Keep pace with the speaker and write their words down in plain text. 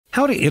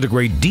How to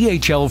integrate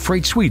DHL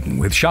Freight Sweden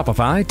with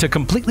Shopify to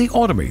completely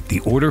automate the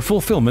order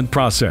fulfillment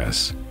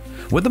process.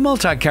 With the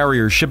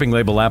multi-carrier shipping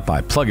label app by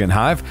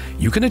PluginHive,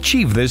 you can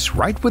achieve this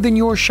right within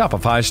your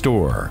Shopify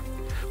store.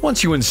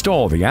 Once you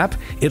install the app,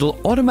 it'll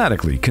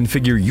automatically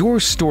configure your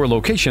store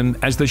location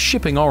as the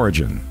shipping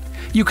origin.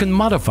 You can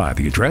modify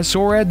the address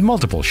or add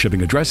multiple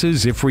shipping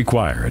addresses if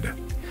required.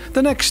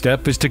 The next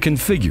step is to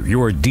configure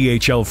your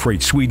DHL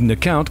Freight Sweden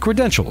account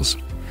credentials.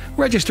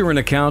 Register an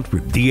account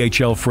with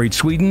DHL Freight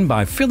Sweden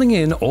by filling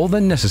in all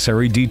the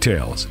necessary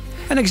details.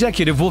 An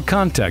executive will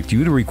contact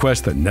you to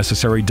request the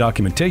necessary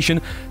documentation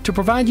to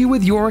provide you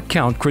with your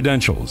account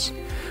credentials.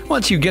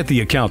 Once you get the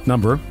account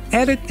number,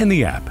 add it in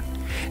the app.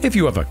 If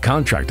you have a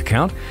contract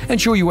account,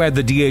 ensure you add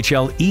the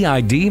DHL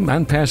E-ID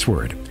and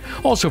Password.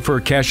 Also,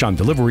 for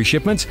cash-on-delivery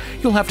shipments,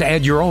 you'll have to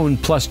add your own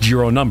plus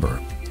giro number.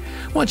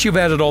 Once you've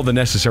added all the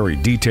necessary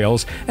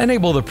details,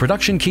 enable the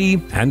production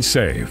key and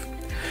save.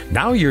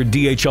 Now your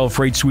DHL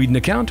Freight Sweden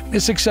account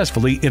is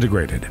successfully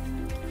integrated.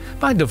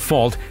 By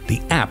default,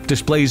 the app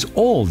displays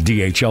all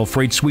DHL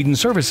Freight Sweden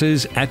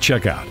services at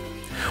checkout.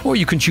 Or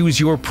you can choose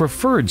your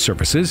preferred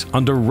services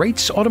under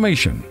Rates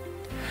Automation.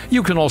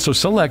 You can also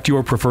select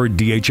your preferred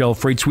DHL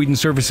Freight Sweden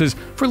services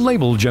for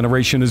label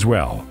generation as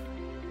well.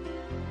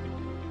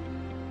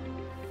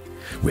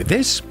 With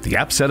this, the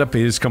app setup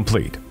is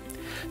complete.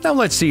 Now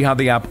let's see how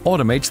the app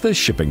automates the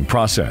shipping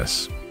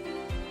process.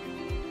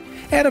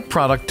 Add a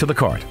product to the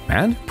cart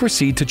and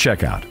proceed to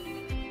checkout.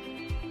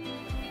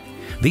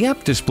 The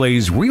app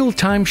displays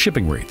real-time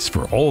shipping rates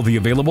for all the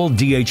available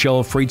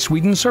DHL Freight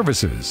Sweden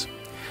services.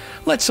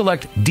 Let's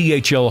select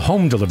DHL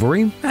Home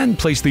Delivery and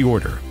place the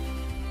order.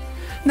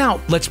 Now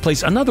let's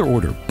place another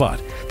order,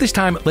 but this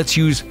time let's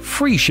use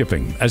free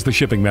shipping as the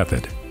shipping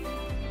method.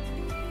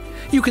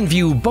 You can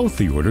view both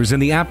the orders in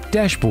the app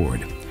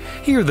dashboard.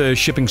 Here the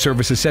shipping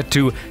service is set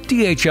to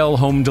DHL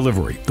Home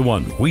Delivery, the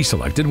one we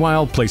selected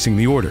while placing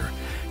the order.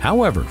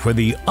 However, for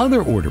the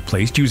other order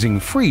placed using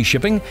free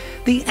shipping,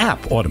 the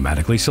app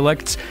automatically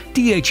selects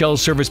DHL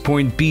Service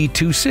Point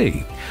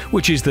B2C,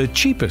 which is the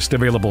cheapest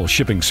available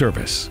shipping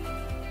service.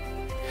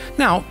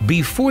 Now,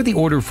 before the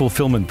order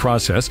fulfillment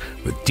process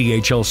with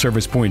DHL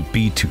Service Point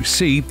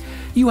B2C,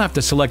 you have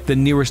to select the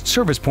nearest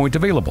service point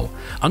available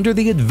under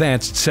the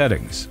advanced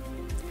settings.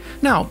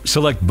 Now,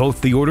 select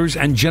both the orders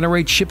and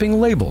generate shipping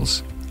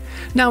labels.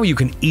 Now you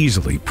can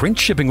easily print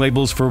shipping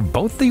labels for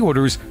both the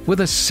orders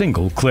with a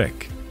single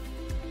click.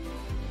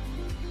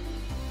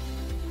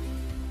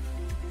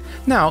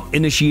 Now,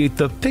 initiate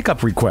the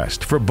pickup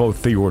request for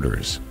both the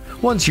orders.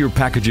 Once your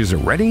packages are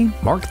ready,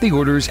 mark the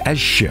orders as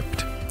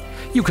shipped.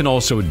 You can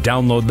also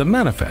download the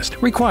manifest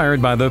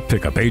required by the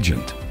pickup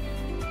agent.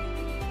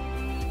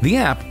 The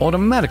app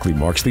automatically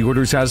marks the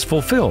orders as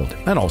fulfilled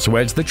and also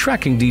adds the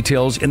tracking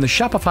details in the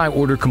Shopify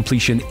order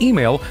completion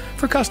email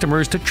for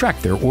customers to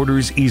track their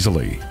orders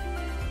easily.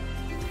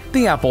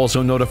 The app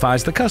also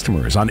notifies the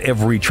customers on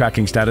every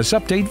tracking status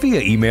update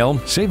via email,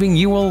 saving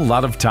you a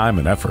lot of time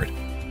and effort.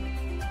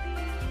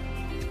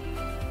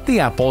 The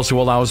app also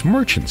allows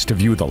merchants to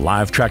view the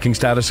live tracking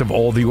status of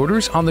all the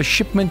orders on the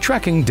shipment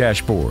tracking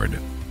dashboard.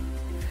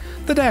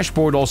 The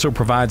dashboard also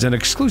provides an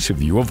exclusive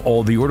view of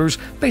all the orders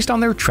based on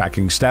their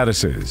tracking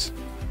statuses.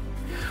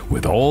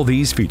 With all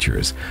these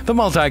features, the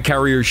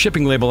multi-carrier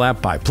shipping label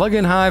app by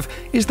PluginHive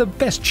is the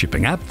best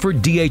shipping app for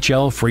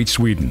DHL Freight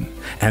Sweden.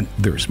 And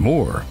there's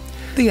more.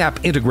 The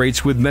app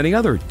integrates with many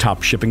other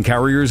top shipping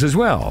carriers as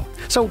well.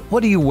 So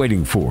what are you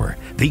waiting for?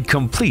 The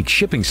complete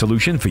shipping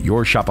solution for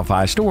your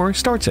Shopify store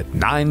starts at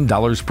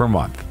 $9 per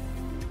month.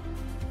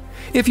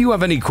 If you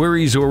have any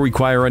queries or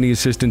require any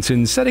assistance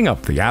in setting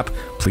up the app,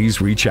 please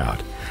reach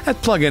out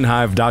at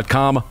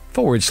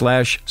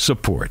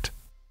pluginhive.com/support.